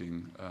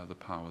exploiting the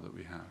power that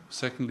we have.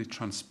 Secondly,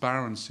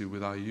 transparency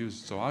with our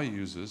users. So our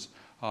users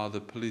are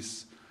the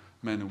police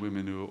men and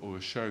women who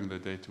are sharing their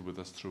data with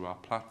us through our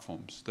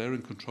platforms. They're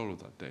in control of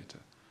that data.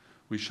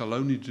 We shall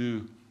only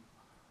do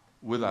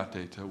with that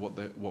data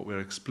what we're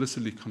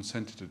explicitly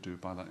consented to do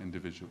by that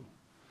individual.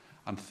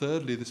 And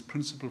thirdly, this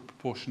principle of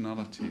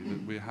proportionality,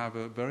 that we have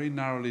a very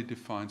narrowly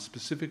defined,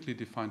 specifically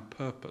defined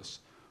purpose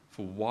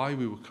for why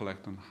we will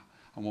collect and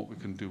what we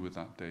can do with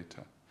that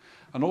data.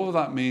 And all of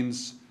that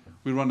means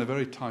we run a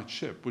very tight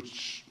ship,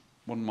 which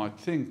one might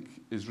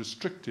think is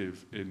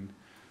restrictive in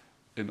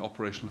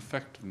operational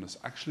effectiveness.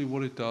 Actually,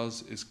 what it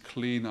does is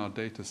clean our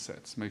data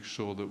sets, make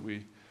sure that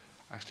we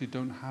actually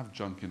don't have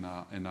junk in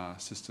our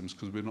systems,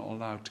 because we're not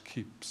allowed to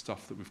keep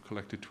stuff that we've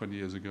collected 20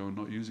 years ago and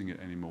not using it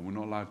anymore. We're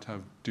not allowed to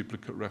have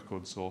duplicate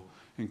records or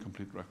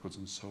incomplete records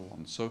and so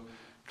on. So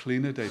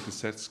cleaner data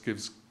sets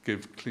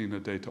give cleaner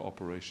data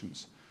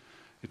operations.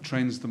 It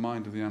trains the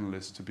mind of the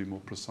analyst to be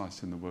more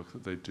precise in the work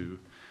that they do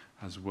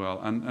as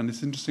well. And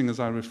it's interesting as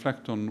I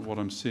reflect on what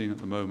I'm seeing at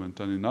the moment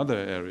and in other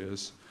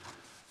areas,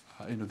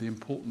 the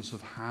importance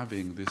of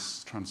having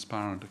this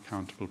transparent,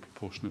 accountable,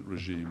 proportionate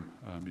regime,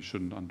 you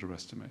shouldn't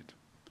underestimate.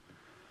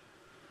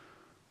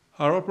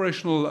 Our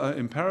operational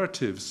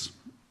imperatives,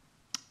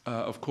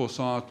 of course,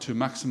 are to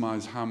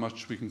maximize how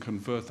much we can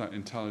convert that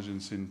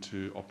intelligence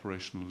into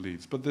operational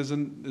leads. But there's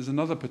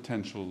another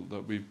potential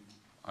that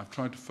I've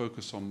tried to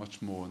focus on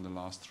much more in the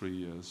last 3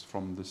 years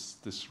from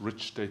this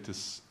rich data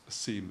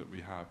seam that we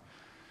have.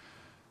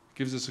 It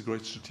gives us a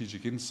great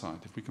strategic insight.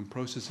 If we can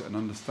process it and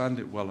understand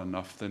it well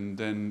enough,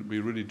 then we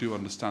really do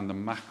understand the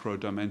macro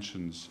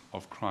dimensions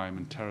of crime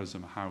and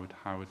terrorism,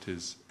 how it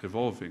is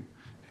evolving.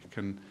 It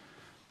can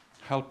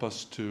help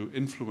us to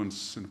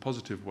influence in a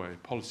positive way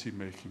policy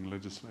making,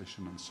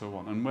 legislation, and so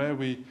on. And where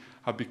we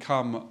have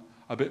become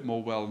a bit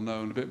more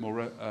well-known, a bit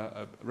more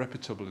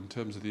reputable in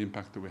terms of the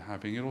impact that we're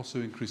having, it also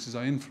increases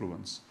our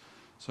influence.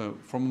 So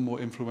from a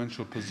more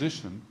influential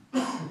position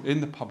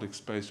in the public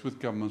space with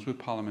governments, with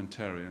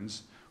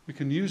parliamentarians, we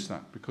can use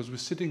that because we're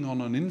sitting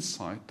on an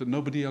insight that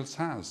nobody else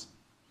has.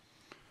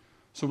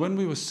 So when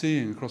we were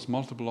seeing across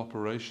multiple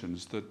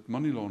operations that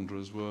money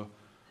launderers were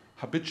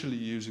habitually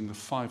using the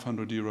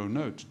 500 euro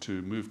note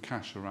to move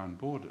cash around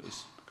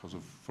borders, because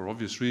for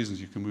obvious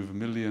reasons you can move €1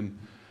 million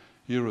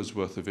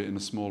worth of it in a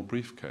small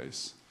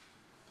briefcase,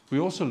 we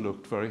also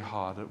looked very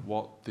hard at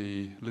what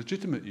the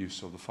legitimate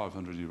use of the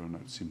 500 euro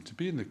note seemed to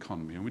be in the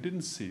economy, and we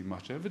didn't see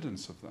much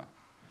evidence of that.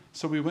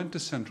 So we went to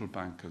central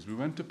bankers, we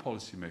went to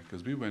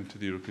policymakers, we went to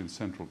the European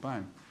Central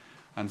Bank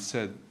and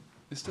said,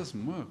 this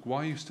doesn't work,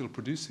 why are you still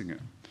producing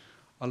it?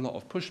 A lot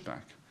of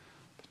pushback,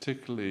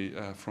 particularly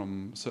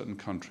from certain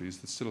countries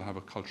that still have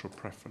a cultural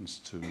preference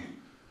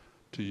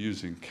to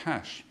using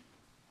cash.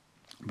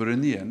 But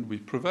in the end, we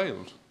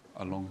prevailed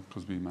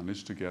because we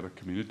managed to get a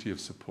community of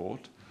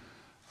support.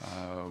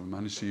 We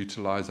managed to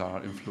utilize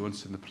our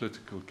influence in the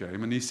political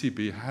game, and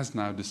ECB has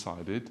now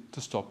decided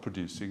to stop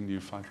producing new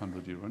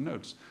 500 euro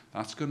notes.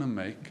 That's going to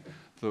make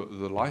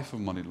the life of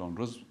money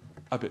launderers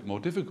a bit more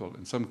difficult,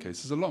 in some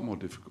cases a lot more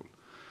difficult.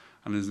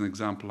 And is an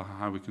example of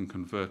how we can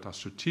convert our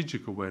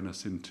strategic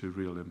awareness into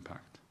real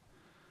impact.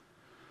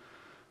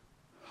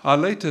 Our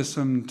latest,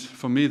 and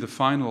for me the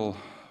final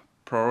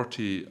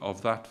priority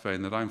of that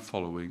vein that I'm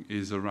following,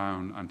 is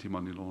around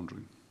anti-money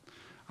laundering.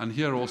 And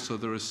here also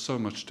there is so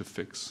much to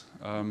fix.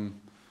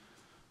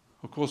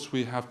 Of course,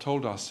 we have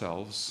told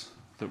ourselves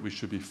that we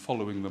should be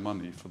following the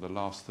money for the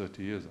last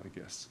 30 years, I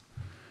guess.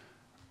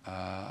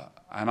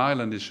 And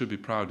Ireland should be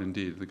proud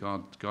indeed. The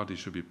Gardaí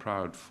should be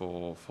proud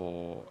for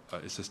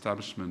its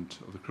establishment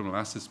of the Criminal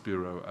Assets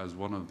Bureau as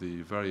one of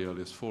the very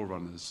earliest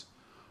forerunners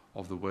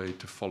of the way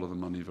to follow the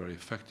money very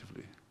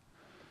effectively.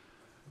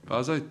 But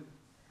as I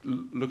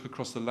look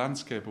across the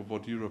landscape of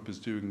what Europe is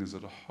doing as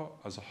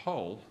a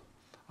whole,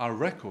 our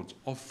records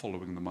of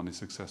following the money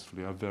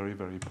successfully are very,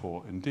 very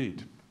poor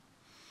indeed.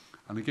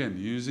 And again,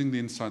 using the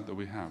insight that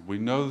we have, we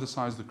know the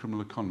size of the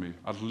criminal economy,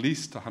 at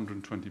least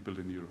 120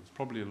 billion euros,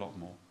 probably a lot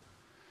more.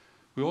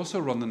 We also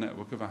run the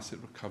network of asset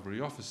recovery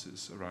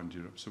offices around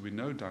Europe, so we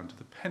know down to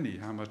the penny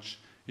how much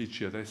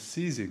each year they're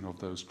seizing of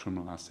those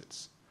criminal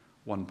assets.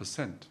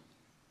 1%.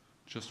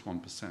 Just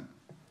 1%.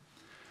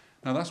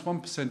 Now that's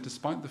 1%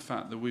 despite the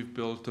fact that we've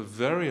built a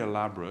very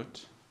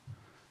elaborate,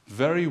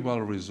 very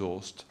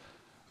well-resourced,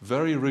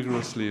 very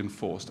rigorously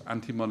enforced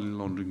anti-money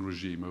laundering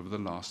regime over the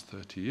last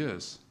 30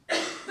 years.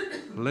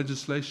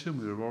 Legislation,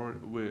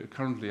 we're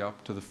currently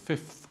up to the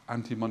 5th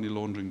anti-money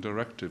laundering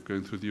directive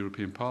going through the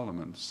European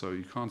Parliament, so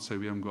you can't say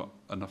we haven't got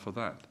enough of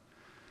that.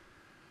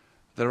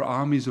 There are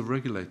armies of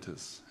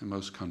regulators in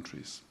most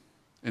countries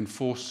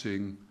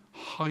enforcing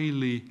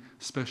highly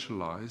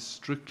specialized,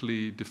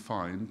 strictly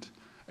defined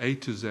A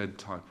to Z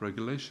type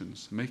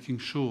regulations, making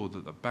sure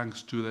that the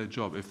banks do their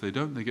job. If they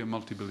don't, they get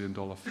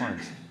multi-billion-dollar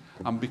fines.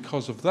 And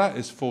because of that,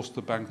 it's forced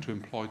the bank to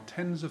employ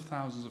tens of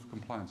thousands of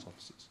compliance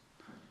officers,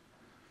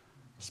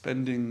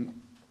 spending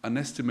an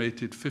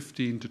estimated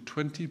 $15 to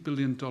 $20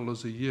 billion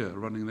a year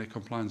running their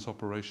compliance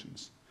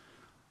operations.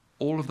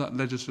 all of that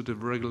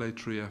legislative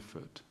regulatory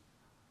effort,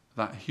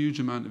 that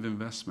huge amount of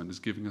investment is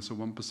giving us a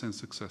 1%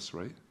 success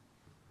rate.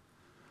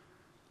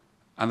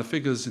 And the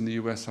figures in the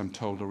US, I'm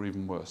told, are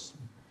even worse.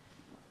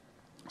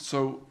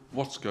 So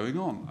what's going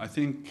on? I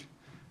think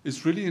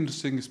it's really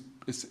interesting.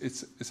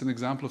 It's an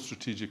example of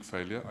strategic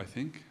failure, I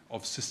think,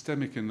 of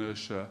systemic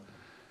inertia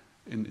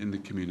in the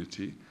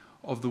community,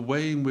 of the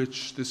way in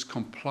which this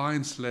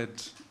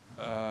compliance-led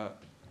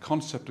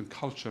concept and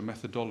culture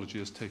methodology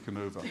has taken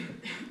over.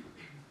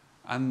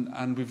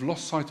 And we've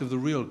lost sight of the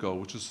real goal,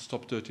 which is to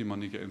stop dirty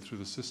money getting through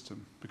the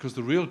system. Because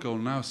the real goal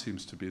now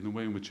seems to be, in the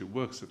way in which it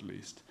works at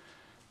least,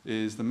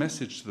 is the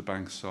message to the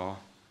banks are,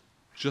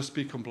 just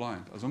be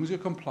compliant. As long as you're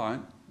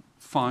compliant,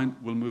 fine,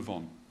 we'll move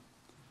on.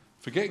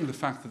 Forgetting the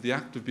fact that the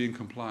act of being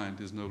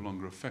compliant is no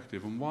longer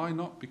effective. And why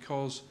not?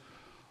 Because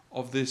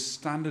of this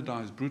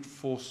standardized brute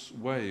force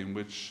way in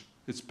which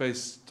it's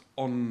based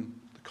on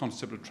the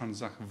concept of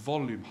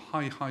volume,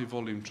 high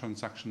volume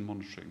transaction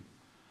monitoring.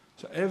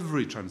 So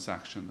every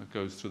transaction that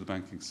goes through the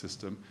banking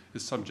system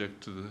is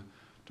subject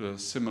to a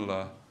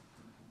similar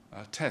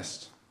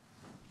test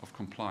of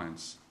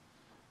compliance.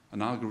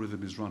 An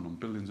algorithm is run on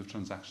billions of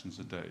transactions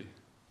a day.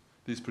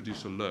 These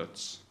produce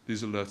alerts.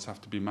 These alerts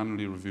have to be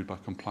manually reviewed by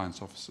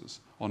compliance officers.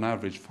 On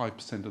average,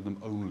 5% of them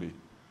only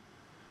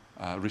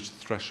reach the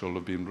threshold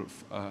of being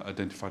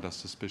identified as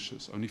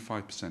suspicious. Only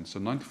 5%. So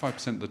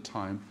 95% of the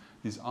time,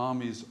 these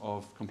armies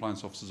of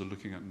compliance officers are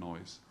looking at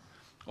noise.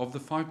 Of the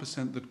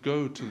 5% that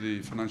go to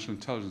the financial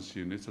intelligence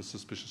unit as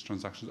suspicious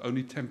transactions,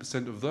 only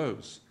 10% of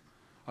those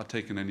are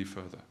taken any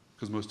further,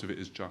 because most of it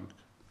is junk.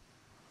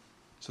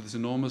 So this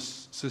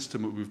enormous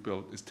system that we've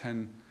built is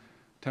 10%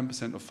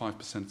 of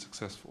 5%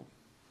 successful.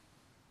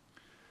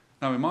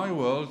 Now, in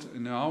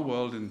our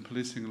world, in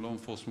policing and law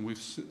enforcement,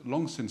 we've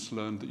long since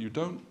learned that you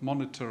don't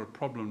monitor a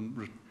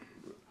problem,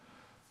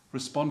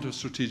 respond to a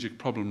strategic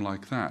problem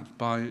like that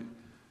by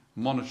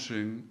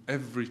monitoring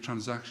every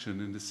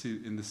transaction in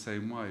the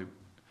same way.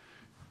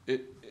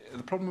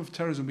 The problem of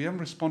terrorism, we haven't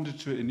responded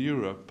to it in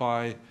Europe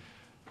by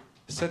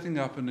setting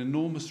up an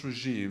enormous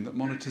regime that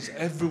monitors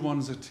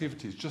everyone's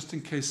activities, just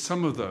in case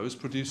some of those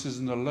produces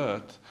an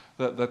alert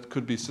that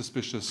could be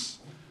suspicious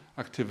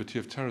activity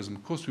of terrorism.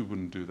 Of course we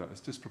wouldn't do that. It's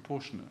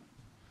disproportionate.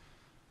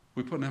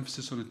 We put an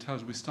emphasis on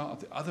intelligence. We start at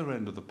the other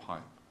end of the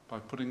pipe by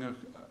putting an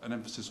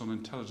emphasis on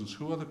intelligence.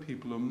 Who are the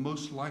people who are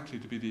most likely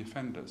to be the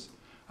offenders?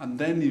 And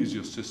then use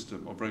your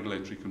system of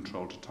regulatory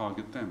control to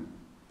target them.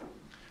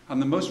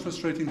 And the most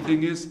frustrating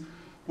thing is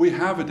we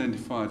have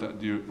identified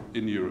in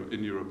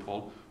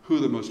Europol who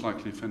the most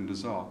likely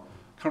offenders are.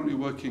 Currently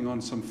working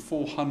on some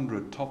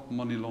 400 top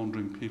money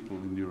laundering people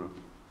in Europe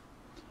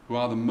who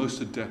are the most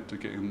adept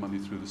at getting money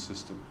through the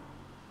system.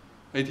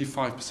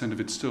 85% of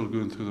it's still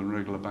going through the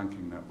regular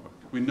banking network.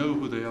 We know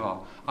who they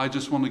are. I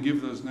just want to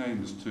give those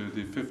names to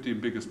the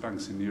 15 biggest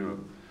banks in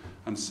Europe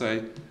and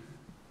say,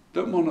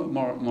 don't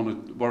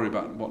worry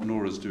about what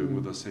Nora's doing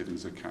with her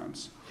savings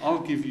accounts.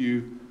 I'll give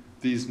you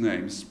these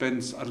names.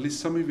 Spend at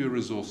least some of your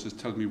resources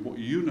telling me what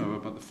you know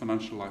about the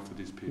financial life of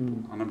these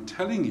people. And I'm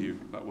telling you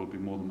that will be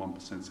more than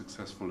 1%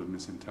 successful in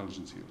this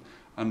intelligence yield.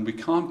 And we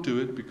can't do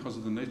it because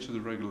of the nature of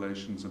the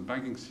regulations, and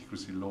banking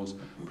secrecy laws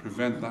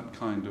prevent that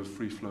kind of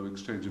free-flow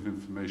exchange of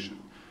information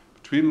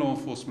between law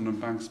enforcement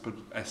and banks, but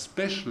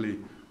especially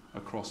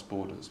across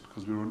borders.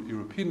 Because we're an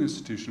European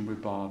institution, we're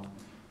barred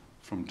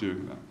from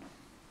doing that.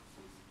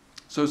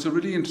 So it's a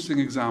really interesting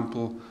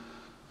example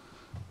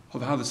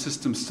of how the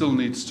system still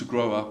needs to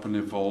grow up and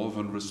evolve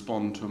and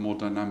respond to a more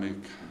dynamic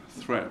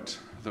threat.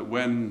 That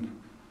when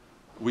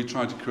we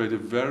try to create a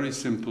very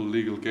simple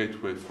legal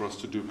gateway for us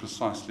to do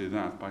precisely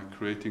that by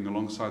creating,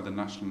 alongside the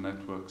national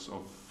networks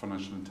of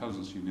financial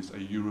intelligence units, a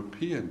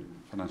European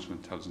financial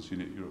intelligence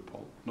unit,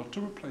 Europol. Not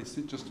to replace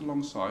it, just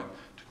alongside,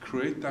 to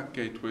create that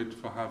gateway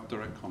to have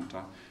direct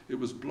contact. It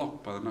was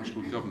blocked by the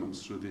national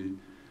governments through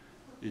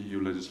the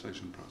EU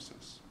legislation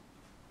process.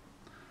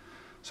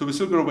 So we've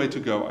still got a way to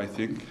go, I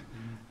think.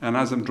 And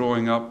as I'm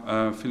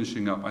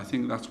finishing up, I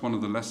think that's one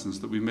of the lessons,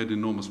 that we've made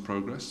enormous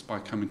progress by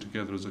coming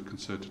together as a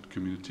concerted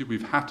community.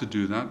 We've had to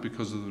do that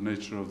because of the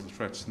nature of the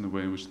threats and the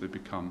way in which they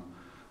become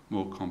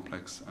more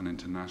complex and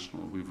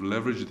international. We've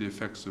leveraged the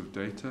effects of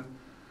data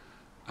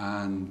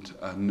and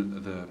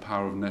the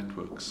power of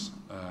networks,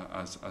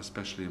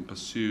 especially, and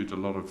pursued a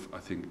lot of, I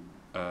think,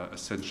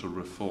 essential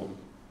reform.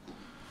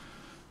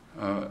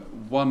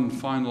 One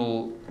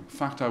final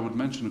fact I would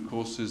mention, of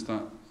course, is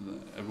that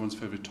everyone's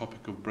favourite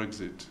topic of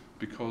Brexit,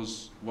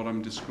 because what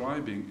I'm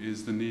describing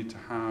is the need to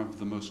have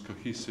the most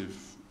cohesive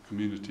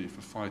community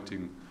for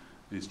fighting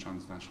these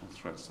transnational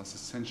threats. That's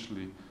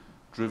essentially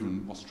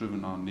what's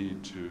driven our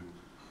need to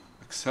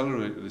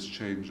accelerate this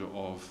change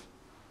of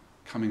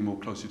coming more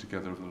closely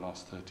together over the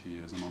last 30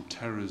 years, and on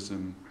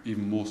terrorism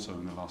even more so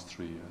in the last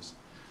 3 years.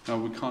 Now,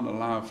 we can't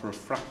allow for a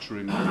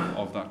fracturing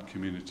of that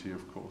community,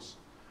 of course,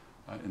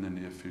 in the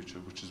near future,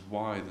 which is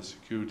why the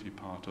security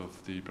part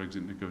of the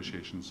Brexit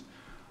negotiations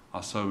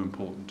are so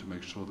important, to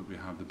make sure that we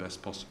have the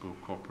best possible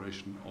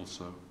cooperation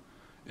also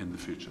in the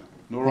future.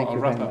 Nora, I'll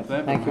wrap up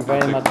there. Thank you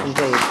very much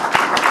indeed.